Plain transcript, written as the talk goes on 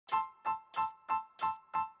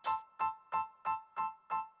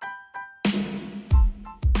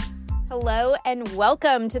Hello, and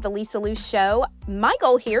welcome to the Lisa Lou Show. My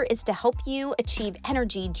goal here is to help you achieve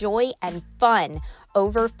energy, joy, and fun.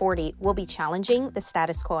 Over 40 will be challenging the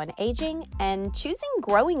status quo in aging and choosing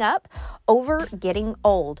growing up over getting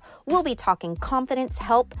old. We'll be talking confidence,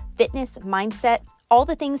 health, fitness, mindset, all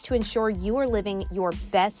the things to ensure you are living your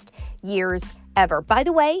best years ever. By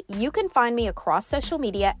the way, you can find me across social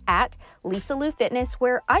media at Lisa Lou Fitness,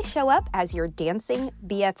 where I show up as your dancing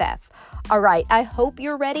BFF. All right, I hope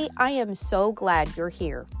you're ready. I am so glad you're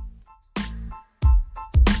here.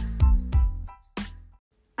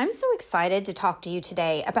 I'm so excited to talk to you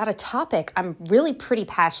today about a topic I'm really pretty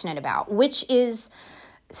passionate about, which is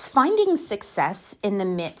finding success in the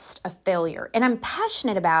midst of failure. And I'm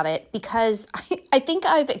passionate about it because I think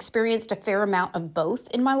I've experienced a fair amount of both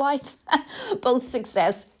in my life, both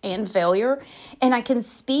success and failure. And I can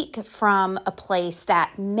speak from a place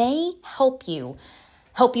that may help you.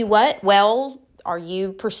 Help you what? Well, are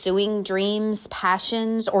you pursuing dreams,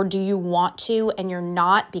 passions, or do you want to and you're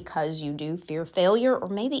not because you do fear failure, or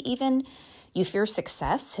maybe even you fear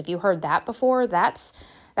success? Have you heard that before? That's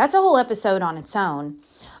a whole episode on its own.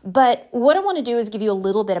 But what I want to do is give you a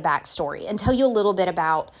little bit of backstory and tell you a little bit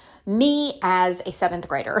about me as a seventh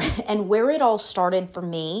grader and where it all started for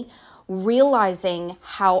me, realizing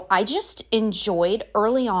how I just enjoyed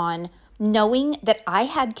early on knowing that I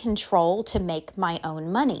had control to make my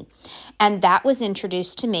own money. And that was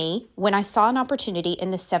introduced to me when I saw an opportunity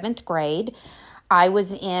in the seventh grade. I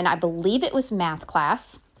was in, I believe it was math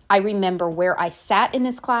class. I remember where I sat in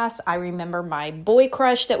this class. I remember my boy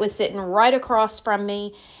crush that was sitting right across from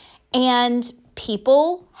me. And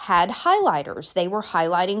people had highlighters. They were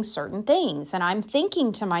highlighting certain things. And I'm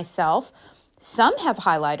thinking to myself, some have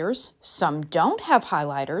highlighters, some don't have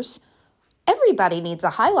highlighters. Everybody needs a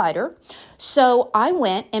highlighter. So I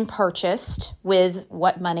went and purchased with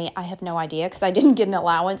what money, I have no idea because I didn't get an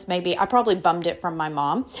allowance. Maybe I probably bummed it from my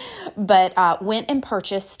mom, but went and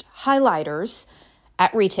purchased highlighters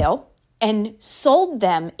at retail and sold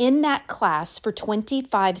them in that class for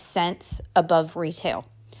 25 cents above retail.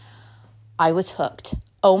 I was hooked.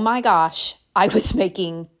 Oh my gosh. I was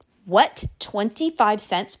making what? 25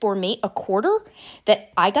 cents for me a quarter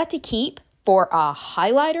that I got to keep for a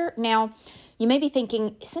highlighter. Now, you may be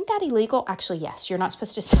thinking, isn't that illegal? Actually, yes, you're not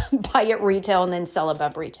supposed to buy at retail and then sell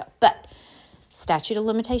above retail. But statute of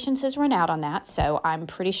limitations has run out on that, so I'm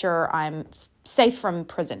pretty sure I'm safe from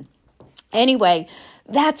prison. Anyway,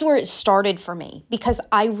 that's where it started for me because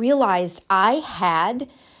I realized I had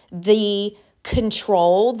the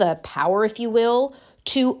control, the power, if you will,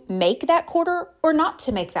 to make that quarter or not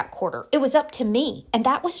to make that quarter. It was up to me. And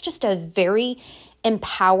that was just a very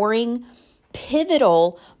empowering,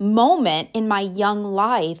 pivotal moment in my young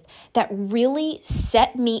life that really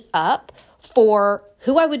set me up for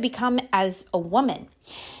who I would become as a woman.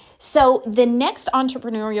 So the next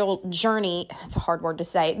entrepreneurial journey, that's a hard word to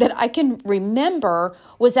say, that I can remember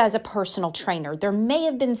was as a personal trainer. There may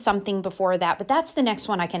have been something before that, but that's the next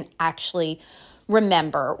one I can actually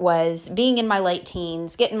remember, was being in my late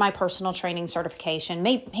teens, getting my personal training certification.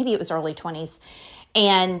 Maybe it was early 20s.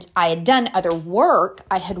 And I had done other work.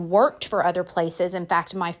 I had worked for other places. In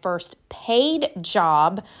fact, my first paid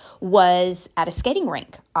job was at a skating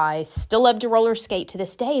rink. I still love to roller skate to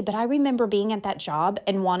this day, but I remember being at that job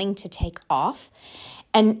and wanting to take off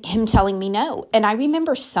and him telling me no. And I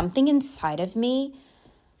remember something inside of me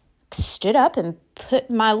stood up and put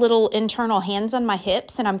my little internal hands on my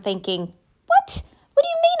hips. And I'm thinking, what? What do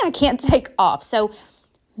you mean I can't take off? So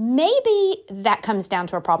maybe that comes down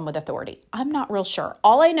to a problem with authority. I'm not real sure.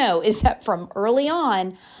 All I know is that from early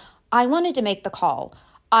on, I wanted to make the call.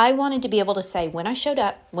 I wanted to be able to say when I showed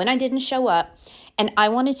up, when I didn't show up, and I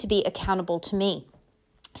wanted to be accountable to me.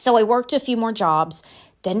 So I worked a few more jobs,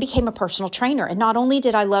 then became a personal trainer. And not only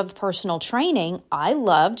did I love personal training, I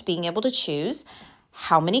loved being able to choose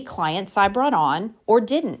how many clients I brought on or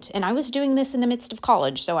didn't. And I was doing this in the midst of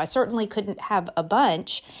college, so I certainly couldn't have a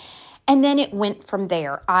bunch. And then it went from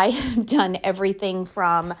there. I've done everything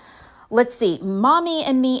from, Mommy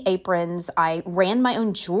and Me aprons. I ran my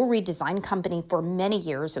own jewelry design company for many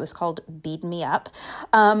years. It was called Bead Me Up.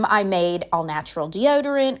 I made all natural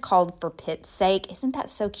deodorant called For Pitt's Sake. Isn't that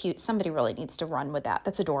so cute? Somebody really needs to run with that.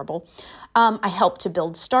 That's adorable. I helped to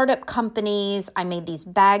build startup companies. I made these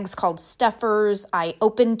bags called stuffers. I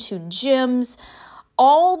opened 2 gyms.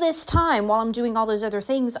 All this time, while I'm doing all those other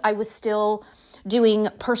things, I was still doing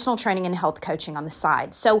personal training and health coaching on the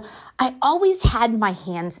side. So I always had my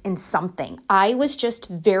hands in something. I was just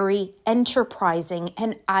very enterprising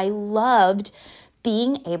and I loved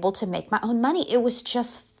being able to make my own money. It was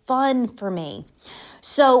just fun for me.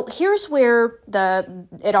 So here's where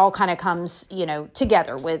it all kind of comes,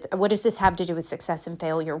 together with what does this have to do with success and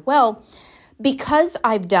failure? Well, because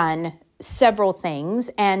I've done several things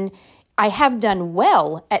and I have done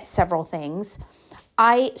well at several things,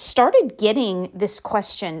 I started getting this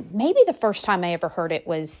question. Maybe the first time I ever heard it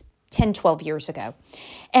was 10, 12 years ago.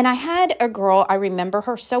 And I had a girl, I remember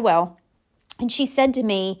her so well, and she said to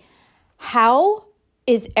me, "How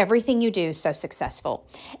is everything you do so successful?"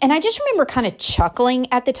 And I just remember kind of chuckling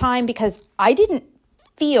at the time because I didn't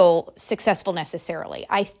feel successful necessarily.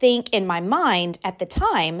 I think in my mind at the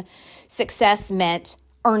time, success meant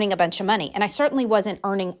earning a bunch of money. And I certainly wasn't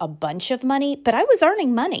earning a bunch of money, but I was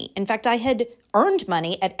earning money. In fact, I had earned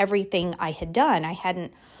money at everything I had done. I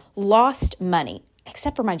hadn't lost money,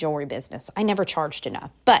 except for my jewelry business. I never charged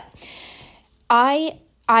enough. But I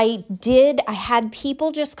had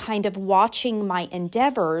people just kind of watching my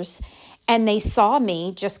endeavors, and they saw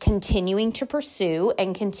me just continuing to pursue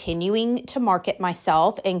and continuing to market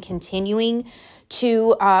myself and continuing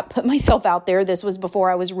to put myself out there. This was before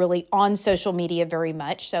I was really on social media very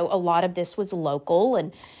much. So a lot of this was local,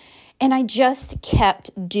 and I just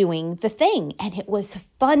kept doing the thing, and it was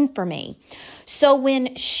fun for me. So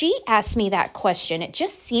when she asked me that question, it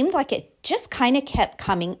just seemed like it just kind of kept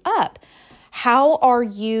coming up. How are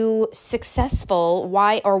you successful?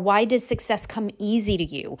 Why does success come easy to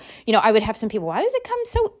you? I would have some people, why does it come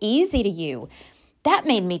so easy to you? That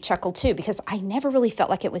made me chuckle too, because I never really felt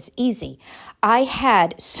like it was easy. I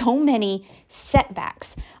had so many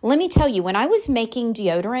setbacks. Let me tell you, when I was making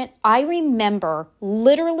deodorant, I remember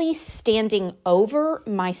literally standing over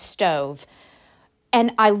my stove,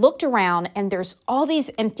 and I looked around and there's all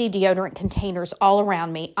these empty deodorant containers all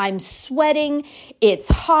around me. I'm sweating. It's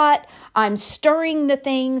hot. I'm stirring the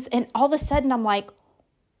things. And all of a sudden I'm like,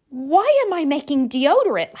 why am I making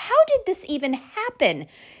deodorant? How did this even happen?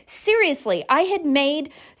 Seriously, I had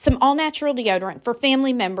made some all-natural deodorant for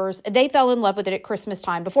family members. They fell in love with it at Christmas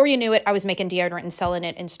time. Before you knew it, I was making deodorant and selling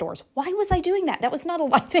it in stores. Why was I doing that? That was not a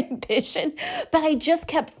life ambition, but I just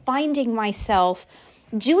kept finding myself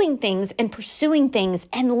doing things and pursuing things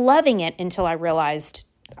and loving it until I realized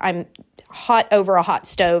I'm hot over a hot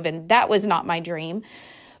stove, and that was not my dream.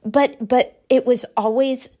 But it was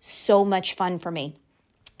always so much fun for me.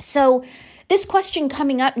 So this question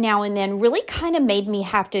coming up now and then really kind of made me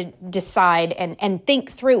have to decide and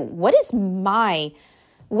think through what is my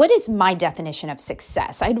definition of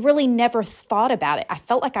success. I'd really never thought about it. I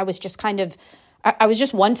felt like I was just I was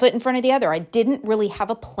just one foot in front of the other. I didn't really have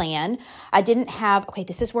a plan. I didn't have, okay,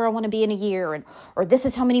 this is where I want to be in a year, or this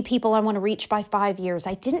is how many people I want to reach by 5 years.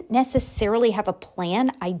 I didn't necessarily have a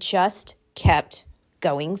plan. I just kept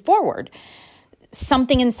going forward.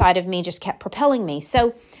 Something inside of me just kept propelling me.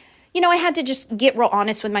 So, I had to just get real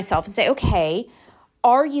honest with myself and say, okay,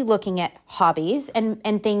 are you looking at hobbies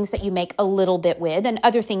and things that you make a little bit with and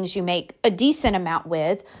other things you make a decent amount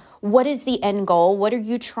with? What is the end goal? What are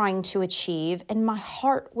you trying to achieve? And my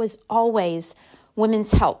heart was always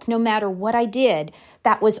women's health. No matter what I did,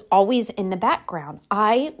 that was always in the background.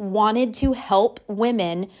 I wanted to help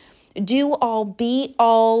women do all, be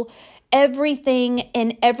all, everything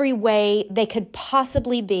in every way they could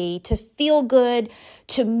possibly be, to feel good,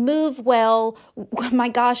 to move well. My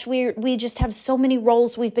gosh, we just have so many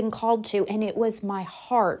roles we've been called to, and it was my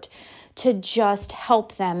heart to just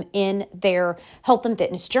help them in their health and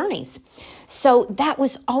fitness journeys. So that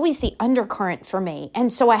was always the undercurrent for me.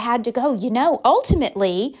 And so I had to go,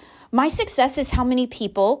 ultimately, my success is how many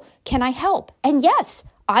people can I help? And yes,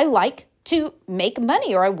 I like to make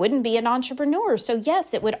money, or I wouldn't be an entrepreneur. So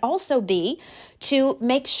yes, it would also be to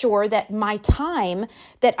make sure that my time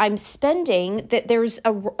that I'm spending, that there's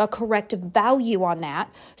a correct value on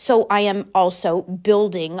that. So I am also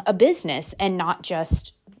building a business and not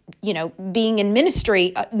just, being in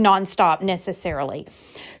ministry nonstop necessarily.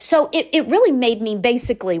 So it really made me,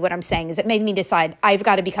 basically what I'm saying is it made me decide I've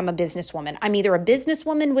got to become a businesswoman. I'm either a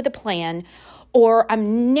businesswoman with a plan, or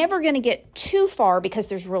I'm never going to get too far because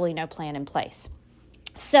there's really no plan in place.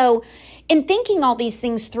 So in thinking all these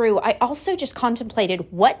things through, I also just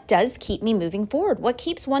contemplated what does keep me moving forward? What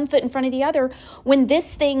keeps one foot in front of the other when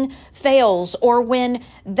this thing fails, or when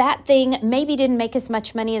that thing maybe didn't make as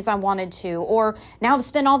much money as I wanted to, or now I've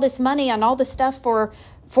spent all this money on all the stuff for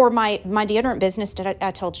my deodorant business that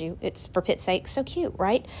I told you, it's for Pitt's sake, so cute,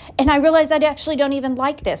 right? And I realized I actually don't even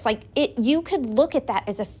like this. You could look at that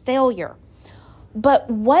as a failure. But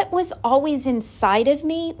what was always inside of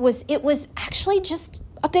me was actually just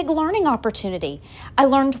a big learning opportunity. I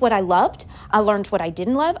learned what I loved. I learned what I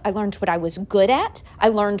didn't love. I learned what I was good at. I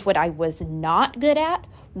learned what I was not good at.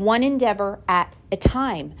 one endeavor at a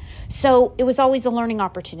time. So it was always a learning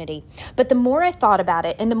opportunity. But the more I thought about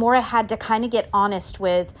it and the more I had to kind of get honest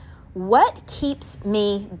with what keeps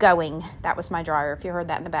me going, that was my dryer, if you heard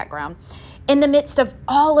that in the background, in the midst of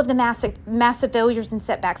all of the massive failures and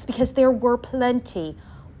setbacks, because there were plenty,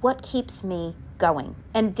 what keeps me going?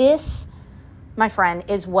 And this, my friend,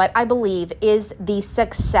 is what I believe is the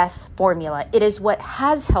success formula. It is what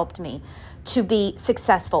has helped me to be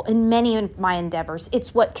successful in many of my endeavors.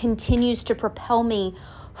 It's what continues to propel me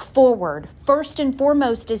forward. First and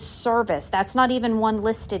foremost is service. That's not even one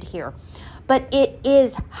listed here. But it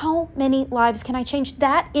is, how many lives can I change?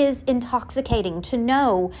 That is intoxicating to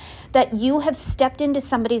know that you have stepped into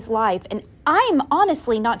somebody's life, and I'm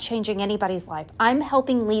honestly not changing anybody's life. I'm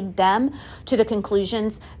helping lead them to the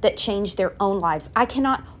conclusions that change their own lives. I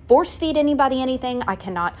cannot force feed anybody anything. I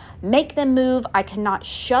cannot make them move. I cannot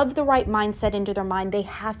shove the right mindset into their mind. They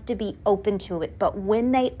have to be open to it. But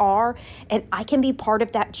when they are, and I can be part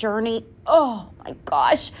of that journey, oh my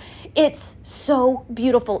gosh, it's so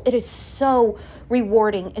beautiful. It is so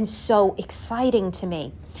rewarding and so exciting to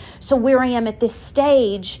me. So where I am at this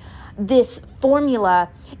stage, this formula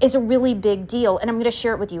is a really big deal, and I'm going to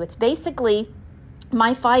share it with you. It's basically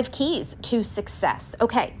my 5 keys to success.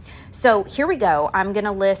 Okay, so here we go. I'm going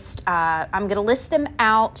to list them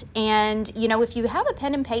out, and if you have a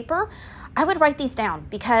pen and paper, I would write these down,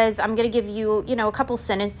 because I'm going to give you, a couple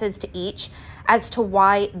sentences to each as to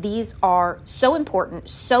why these are so important,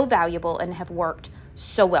 so valuable, and have worked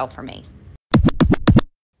so well for me.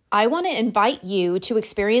 I want to invite you to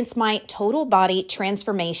experience my Total Body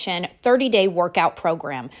Transformation 30-day workout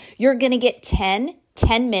program. You're going to get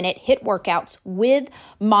 10-minute HIIT workouts with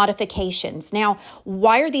modifications. Now,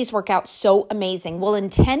 why are these workouts so amazing? Well, in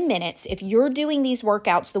 10 minutes, if you're doing these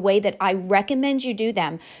workouts the way that I recommend you do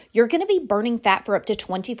them, you're going to be burning fat for up to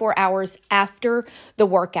 24 hours after the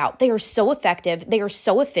workout. They are so effective. They are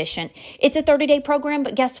so efficient. It's a 30-day program,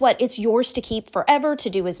 but guess what? It's yours to keep forever, to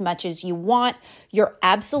do as much as you want. You're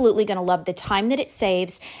absolutely going to love the time that it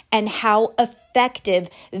saves and how effective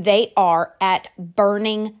they are at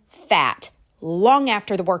burning fat long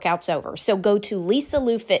after the workout's over. So go to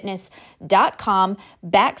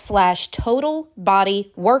lisaloufitness.com/total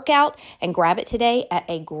body workout and grab it today at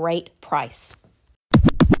a great price.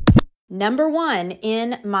 Number 1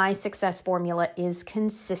 in my success formula is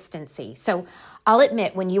consistency. So I'll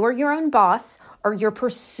admit, when you are your own boss or you're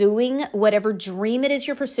pursuing whatever dream it is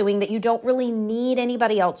you're pursuing that you don't really need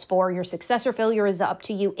anybody else for, your success or failure is up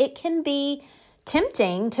to you, it can be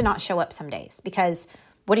tempting to not show up some days, because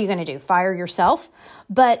what are you going to do? Fire yourself?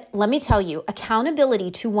 But let me tell you,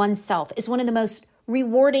 accountability to oneself is one of the most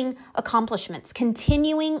rewarding accomplishments.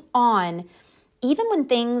 Continuing on, even when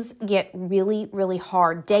things get really, really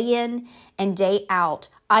hard, day in and day out,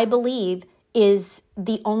 I believe is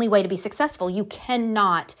the only way to be successful. You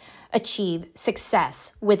cannot achieve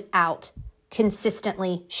success without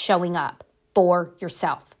consistently showing up for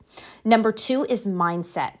yourself. Number 2 is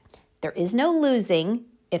mindset. There is no losing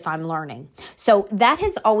if I'm learning. So that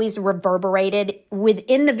has always reverberated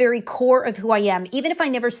within the very core of who I am. Even if I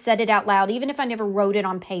never said it out loud, even if I never wrote it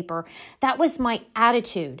on paper, that was my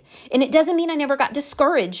attitude. And it doesn't mean I never got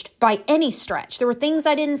discouraged by any stretch. There were things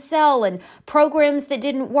I didn't sell and programs that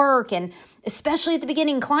didn't work, and especially at the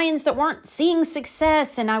beginning, clients that weren't seeing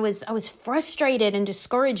success, and I was frustrated and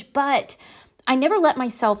discouraged, but I never let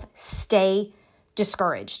myself stay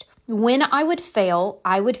discouraged. When I would fail,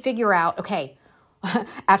 I would figure out, okay,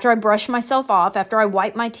 after I brushed myself off, after I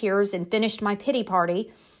wiped my tears and finished my pity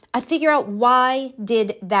party, I'd figure out, why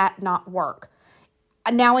did that not work?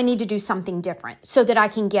 Now I need to do something different so that I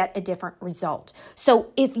can get a different result.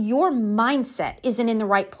 So if your mindset isn't in the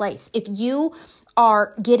right place, if you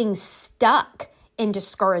are getting stuck in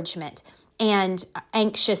discouragement and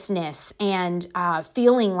anxiousness and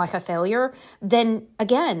feeling like a failure, then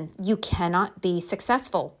again, you cannot be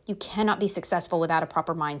successful. You cannot be successful without a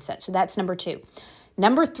proper mindset. So that's number 2.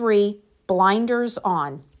 Number 3, blinders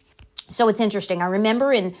on. So it's interesting. I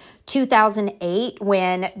remember in 2008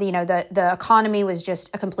 when the economy was just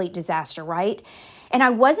a complete disaster, right? And I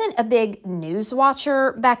wasn't a big news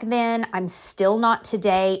watcher back then. I'm still not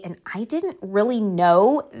today. And I didn't really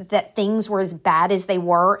know that things were as bad as they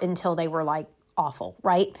were until they were like awful,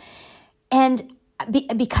 right? And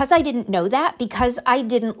because I didn't know that, because I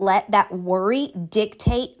didn't let that worry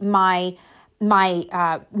dictate my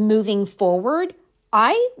moving forward,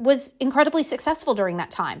 I was incredibly successful during that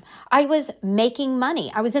time. I was making money.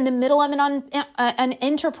 I was in the middle of an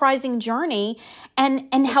enterprising journey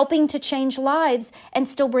and helping to change lives and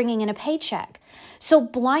still bringing in a paycheck. So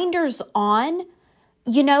blinders on,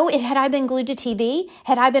 had I been glued to TV,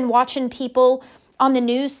 had I been watching people on the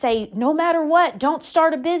news say, no matter what, don't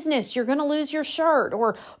start a business. You're going to lose your shirt,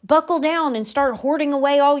 or buckle down and start hoarding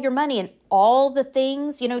away all your money and all the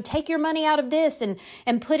things, take your money out of this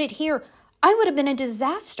and put it here. I would have been a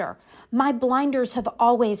disaster. My blinders have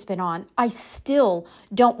always been on. I still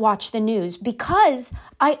don't watch the news because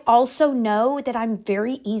I also know that I'm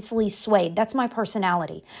very easily swayed. That's my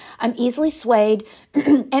personality. I'm easily swayed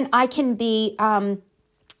and I can be,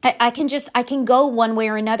 I can go one way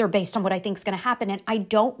or another based on what I think is going to happen. And I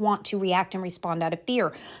don't want to react and respond out of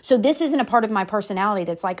fear. So this isn't a part of my personality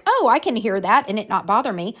that's like, oh, I can hear that and it not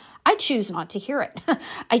bother me. I choose not to hear it.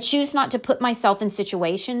 I choose not to put myself in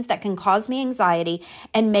situations that can cause me anxiety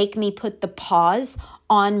and make me put the pause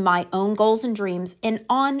on my own goals and dreams and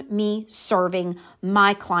on me serving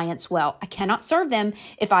my clients well. I cannot serve them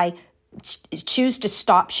if I choose to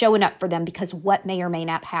stop showing up for them because what may or may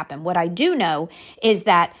not happen. What I do know is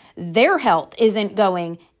that their health isn't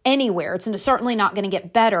going anywhere. It's certainly not going to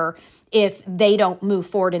get better if they don't move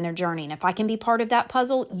forward in their journey. And if I can be part of that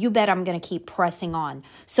puzzle, you bet I'm going to keep pressing on.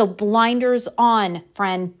 So blinders on,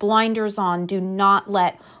 friend, blinders on. Do not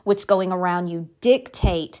let what's going around you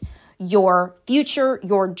dictate your future,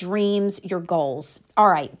 your dreams, your goals. All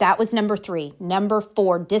right, that was number 3. Number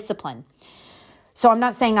 4, discipline. So I'm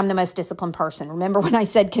not saying I'm the most disciplined person. Remember when I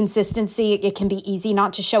said consistency, it can be easy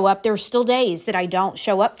not to show up. There are still days that I don't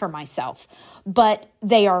show up for myself, but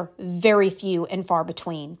they are very few and far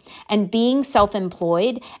between. And being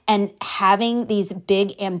self-employed and having these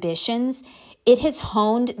big ambitions, it has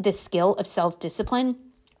honed the skill of self-discipline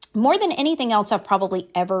more than anything else I've probably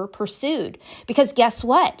ever pursued. Because guess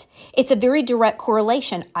what? It's a very direct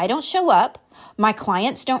correlation. I don't show up. My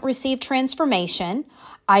clients don't receive transformation.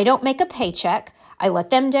 I don't make a paycheck. I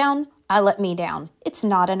let them down. I let me down. It's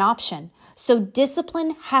not an option. So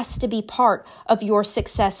discipline has to be part of your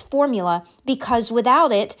success formula because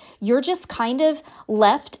without it, you're just kind of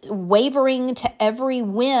left wavering to every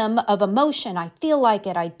whim of emotion. I feel like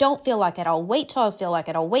it. I don't feel like it. I'll wait till I feel like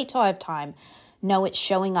it. I'll wait till I have time. No, it's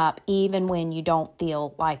showing up even when you don't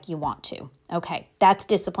feel like you want to. Okay, that's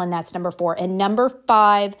discipline. That's number 4. And number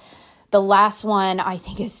 5, the last one I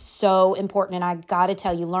think is so important. And I got to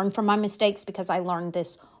tell you, learn from my mistakes because I learned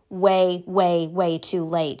this way, way, way too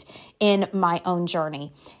late in my own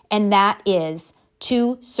journey. And that is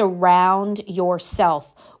to surround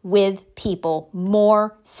yourself with people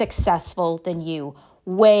more successful than you,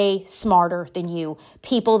 way smarter than you,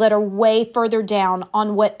 people that are way further down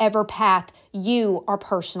on whatever path you are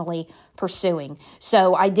personally pursuing.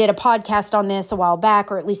 So I did a podcast on this a while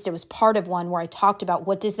back, or at least it was part of one where I talked about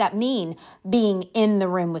what does that mean being in the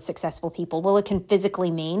room with successful people? Well, it can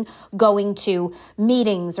physically mean going to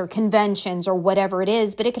meetings or conventions or whatever it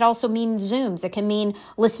is, but it could also mean Zooms. It can mean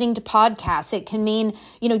listening to podcasts. It can mean,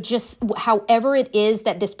 just however it is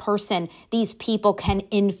that this person, these people can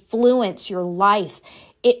influence your life.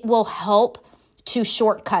 It will help to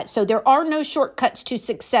shortcut. So there are no shortcuts to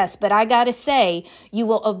success, but I got to say, you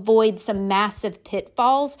will avoid some massive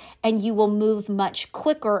pitfalls and you will move much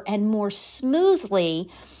quicker and more smoothly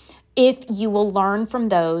if you will learn from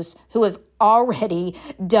those who have already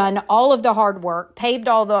done all of the hard work, paved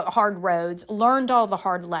all the hard roads, learned all the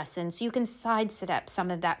hard lessons. You can sidestep some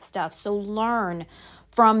of that stuff. So learn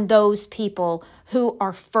from those people who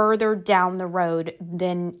are further down the road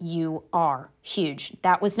than you are. Huge.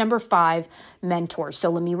 That was number 5, mentors. So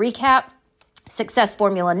let me recap. Success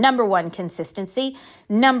formula. Number 1, consistency.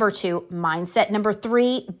 Number 2, mindset. Number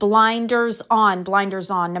 3, blinders on.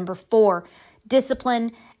 Number 4,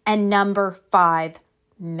 discipline. And number 5,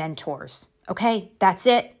 mentors. Okay, that's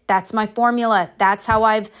it. That's my formula. That's how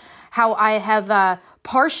I have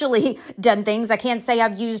partially done things. I can't say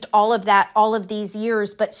I've used all of that all of these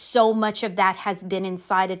years, but so much of that has been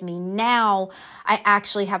inside of me. Now I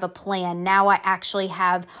actually have a plan. Now I actually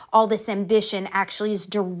have all this ambition actually is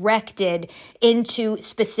directed into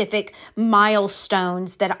specific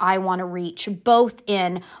milestones that I want to reach, both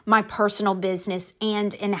in my personal business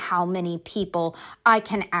and in how many people I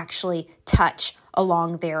can actually touch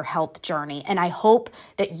along their health journey. And I hope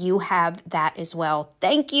that you have that as well.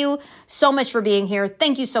 Thank you so much for being here.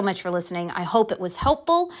 Thank you so much for listening. I hope it was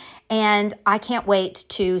helpful, and I can't wait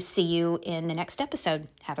to see you in the next episode.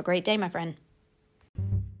 Have a great day, my friend.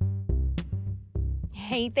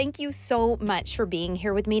 Hey, thank you so much for being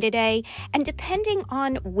here with me today. And depending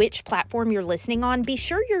on which platform you're listening on, be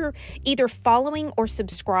sure you're either following or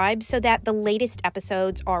subscribed so that the latest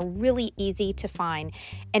episodes are really easy to find.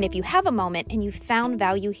 And if you have a moment and you found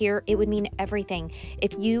value here, it would mean everything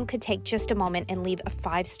if you could take just a moment and leave a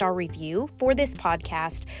 5-star review for this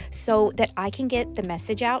podcast so that I can get the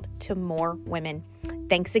message out to more women.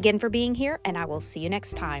 Thanks again for being here, and I will see you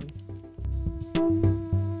next time.